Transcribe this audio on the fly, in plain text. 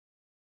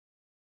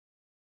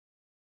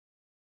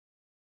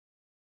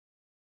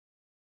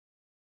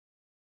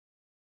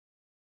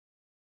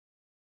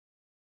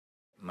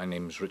My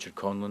name is Richard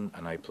Conlon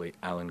and I play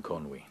Alan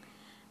Conway.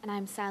 And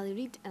I'm Sally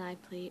Reid and I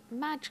play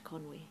Madge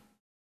Conway.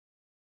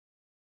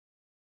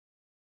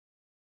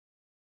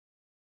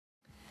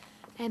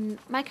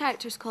 My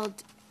character's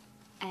called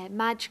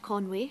Madge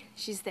Conway.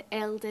 She's the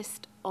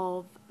eldest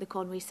of the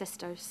Conway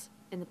sisters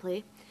in the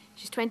play.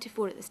 She's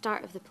 24 at the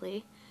start of the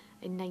play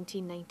in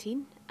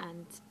 1919,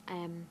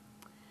 and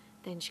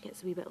then she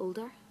gets a wee bit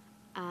older.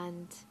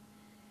 And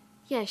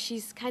yeah,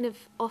 she's kind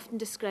of often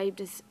described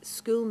as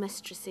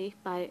schoolmistressy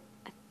by,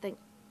 I think,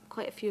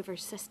 quite a few of her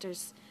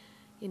sisters,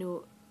 you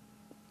know,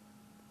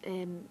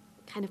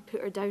 kind of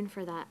put her down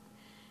for that.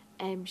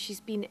 She's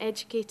been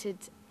educated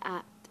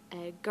at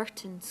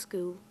Girton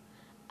School,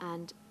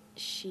 and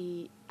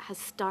she has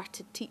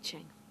started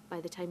teaching by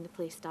the time the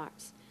play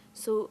starts.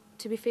 So,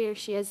 to be fair,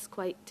 she is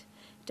quite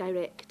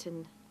direct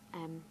and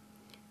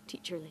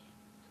teacherly.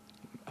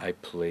 I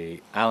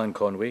play Alan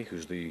Conway,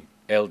 who's the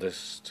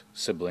eldest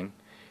sibling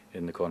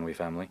in the Conway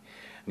family,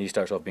 and he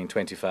starts off being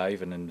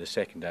 25, and in the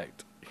second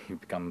act he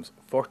becomes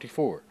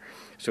 44.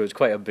 So it's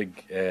quite a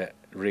big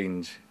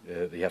range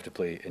that you have to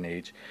play in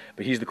age.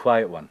 But he's the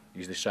quiet one.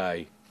 He's the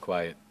shy,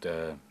 quiet,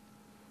 a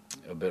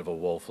bit of a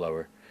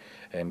wallflower.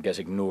 Gets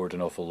ignored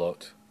an awful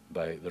lot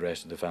by the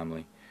rest of the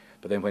family.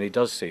 But then when he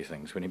does say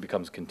things, when he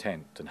becomes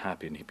content and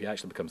happy, and he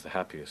actually becomes the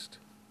happiest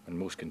and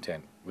most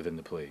content within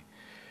the play,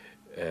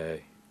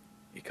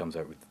 he comes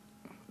out with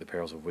the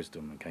pearls of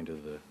wisdom and kind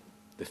of the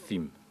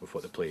theme of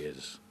what the play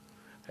is,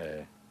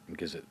 and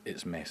gives it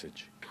its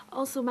message.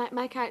 Also,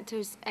 my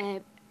character's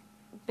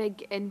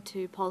big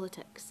into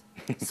politics,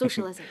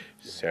 socialism.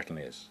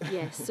 Certainly is.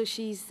 Yes, so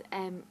she's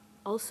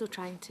also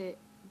trying to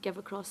give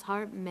across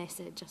her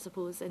message, I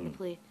suppose, in the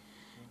play,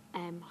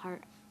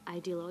 her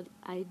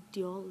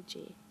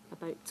ideology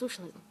about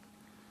socialism.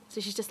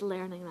 So she's just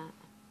learning that.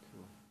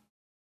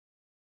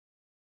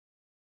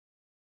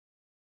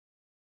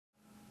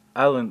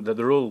 Alan,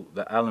 the role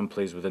that Alan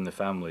plays within the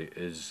family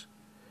is,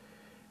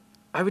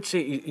 I would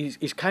say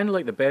he's kind of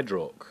like the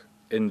bedrock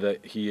in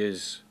that he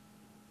is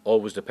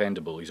always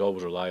dependable, he's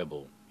always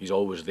reliable, he's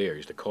always there,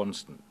 he's the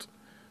constant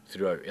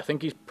throughout. I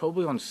think he's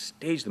probably on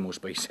stage the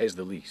most, but he says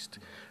the least.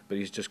 But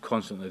he's just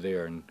constantly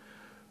there and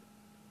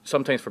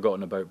sometimes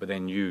forgotten about, but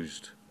then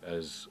used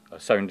as a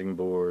sounding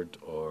board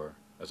or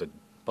as a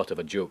butt of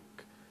a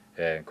joke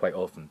quite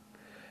often.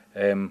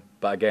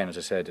 But again, as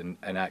I said, in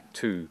Act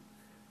 2,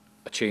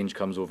 a change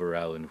comes over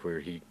Alan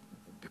where he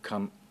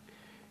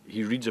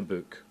reads a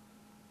book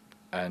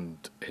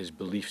and his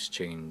beliefs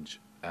change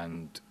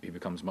and he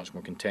becomes much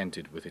more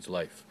contented with his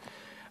life,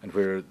 and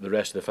where the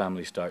rest of the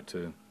family start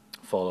to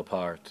fall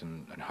apart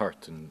and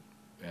hurt and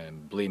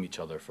blame each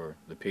other for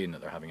the pain that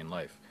they're having in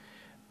life,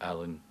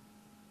 Alan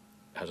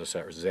has a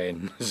sort of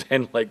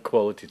zen-like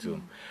quality to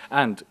him.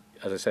 And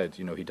as I said,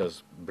 you know, he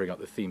does bring up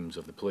the themes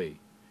of the play.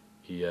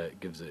 He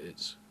gives it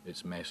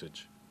its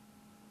message,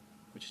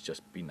 which is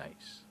just be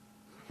nice.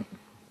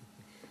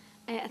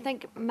 I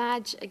think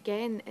Madge,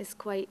 again, is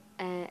quite,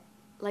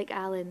 like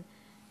Alan,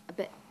 a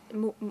bit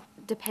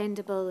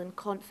dependable and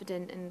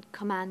confident and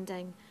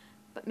commanding,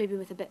 but maybe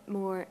with a bit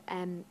more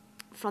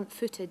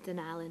front-footed than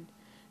Alan.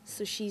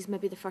 So she's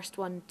maybe the first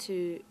one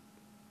to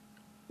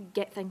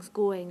get things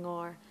going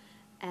or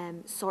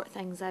sort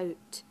things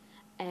out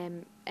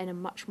in a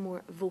much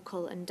more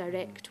vocal and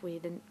direct way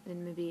than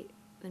maybe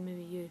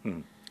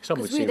you.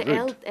 Because we're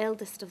the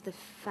eldest of the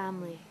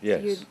family.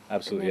 Yes, so you're,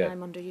 absolutely. And then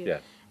I'm under you. Yeah.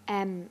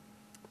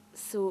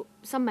 So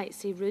some might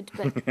say rude,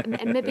 but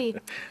and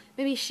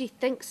maybe she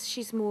thinks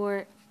she's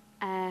more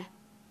kind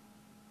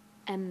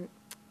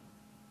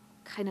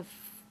of,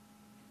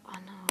 oh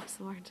no, what's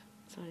the word?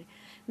 Sorry.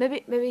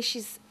 Maybe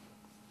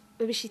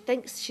she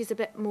thinks she's a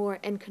bit more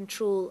in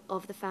control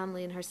of the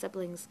family and her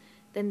siblings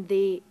than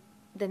she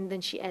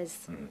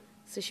is. Mm-hmm.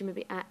 So she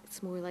maybe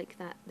acts more like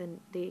that than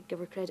they give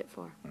her credit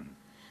for.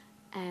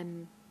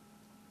 Mm-hmm.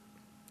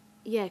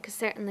 Yeah, because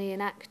certainly in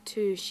Act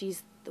 2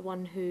 she's the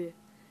one who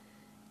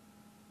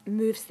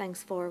moves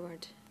things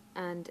forward,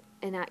 and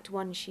in Act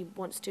 1 she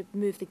wants to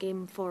move the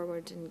game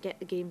forward and get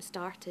the game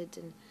started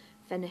and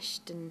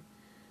finished, and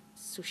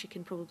so she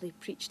can probably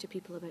preach to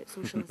people about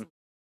socialism.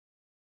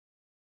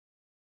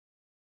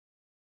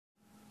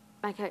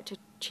 My character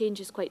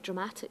changes quite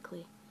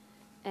dramatically.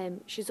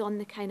 She's on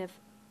the kind of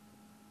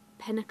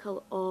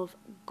pinnacle of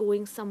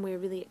going somewhere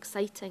really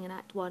exciting in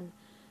Act 1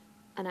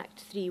 and Act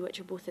 3, which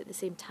are both at the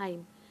same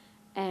time,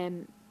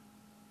 and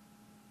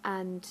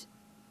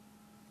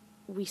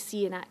we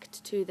see in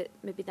Act 2 that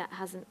maybe that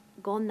hasn't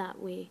gone that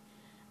way,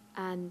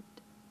 and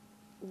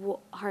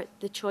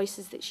the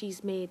choices that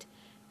she's made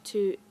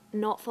to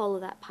not follow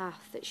that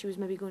path that she was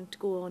maybe going to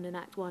go on in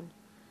Act 1.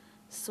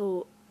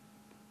 So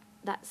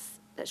that's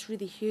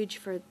really huge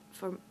for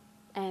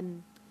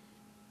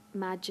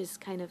Madge's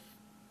kind of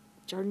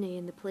journey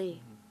in the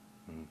play.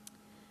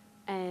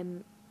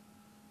 Mm-hmm.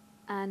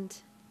 And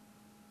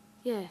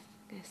yeah,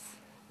 I guess.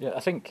 Yeah,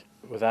 I think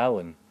with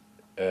Alan,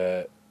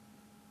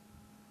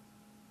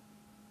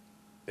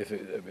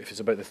 if it's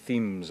about the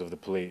themes of the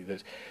play,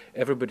 that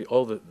everybody,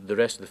 all the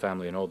rest of the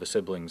family and all the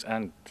siblings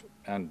and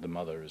the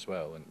mother as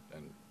well, and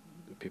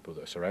people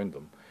that surround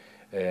them,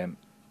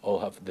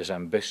 all have this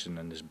ambition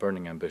and this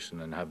burning ambition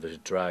and have this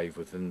drive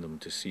within them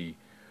to see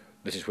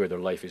this is where their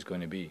life is going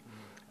to be.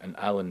 And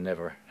Alan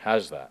never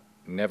has that,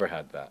 never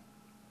had that.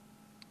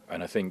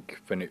 And I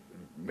think when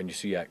you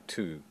see Act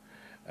 2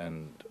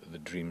 and the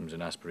dreams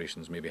and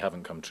aspirations maybe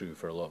haven't come true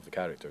for a lot of the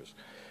characters,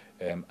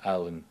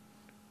 Alan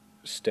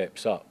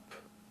steps up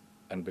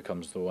and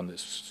becomes the one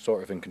that's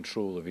sort of in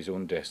control of his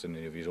own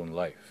destiny, of his own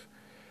life.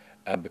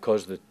 And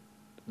because the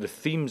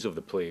themes of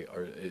the play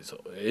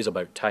is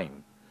about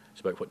time, it's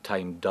about what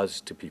time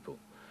does to people.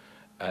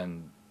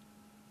 And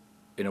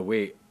in a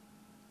way,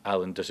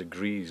 Alan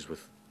disagrees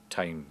with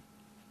time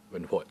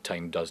and what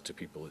time does to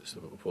people. It's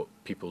what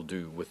people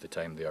do with the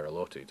time they are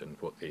allotted and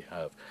what they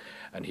have.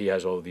 And he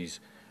has all these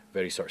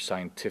very sort of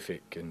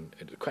scientific and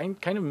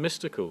kind of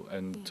mystical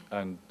and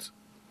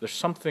there's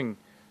something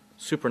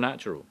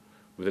supernatural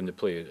within the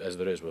play, as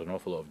there is with an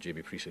awful lot of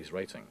JB Priestley's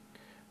writing,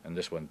 and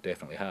this one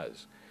definitely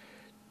has.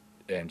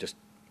 Just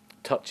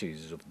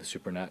touches of the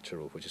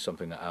supernatural, which is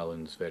something that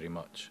Alan's very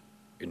much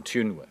in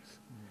tune with.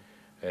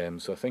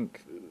 So I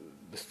think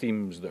the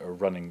themes that are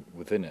running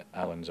within it,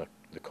 Alan's are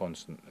the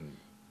constant.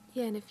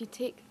 Yeah, and if you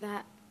take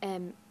that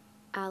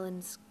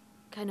Alan's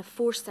kind of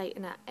foresight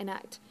in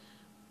Act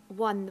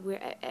 1,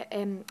 where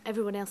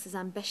everyone else's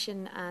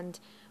ambition and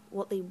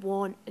what they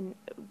want and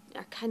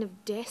are kind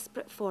of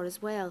desperate for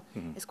as well,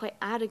 is quite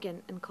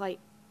arrogant and quite,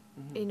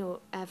 you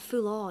know,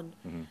 full on.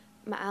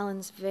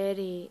 Alan's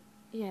very,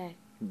 yeah,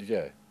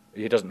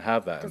 he doesn't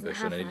have that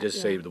ambition, and he does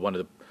say that one of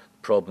the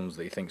problems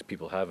that he thinks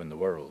people have in the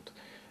world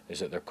is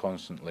that they're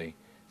constantly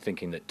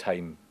thinking that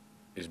time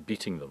is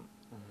beating them,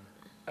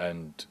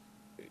 and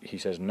he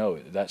says no,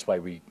 that's why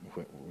we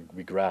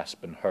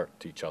grasp and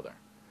hurt each other,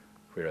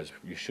 whereas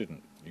you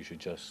shouldn't. You should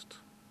just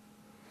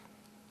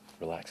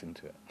relax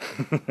into it.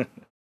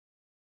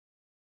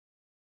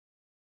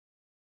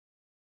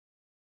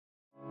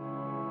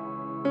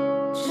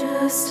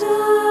 Just a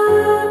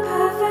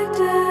perfect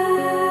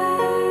day.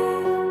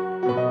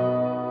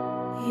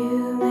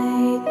 You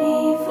made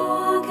me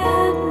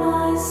forget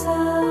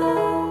myself.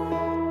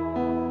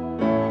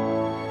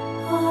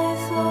 I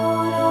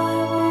thought I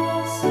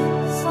was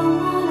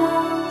someone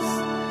else,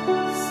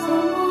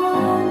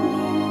 someone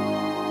new.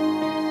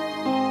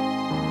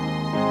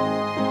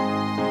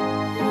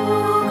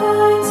 You're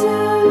going to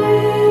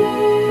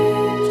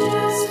leave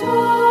just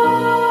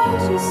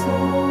what you saw.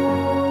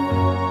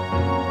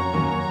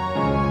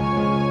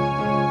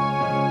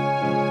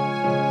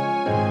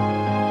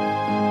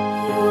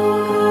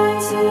 You're going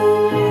to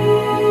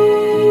reap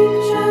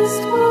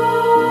just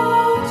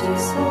what you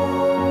sow.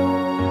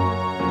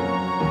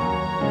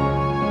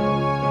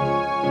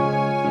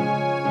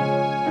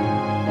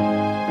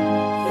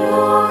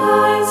 You're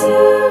going to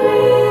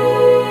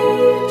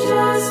reap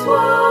just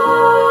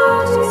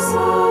what you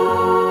sow.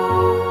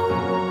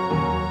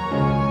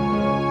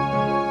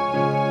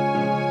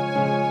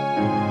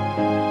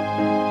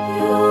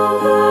 You're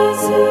going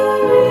to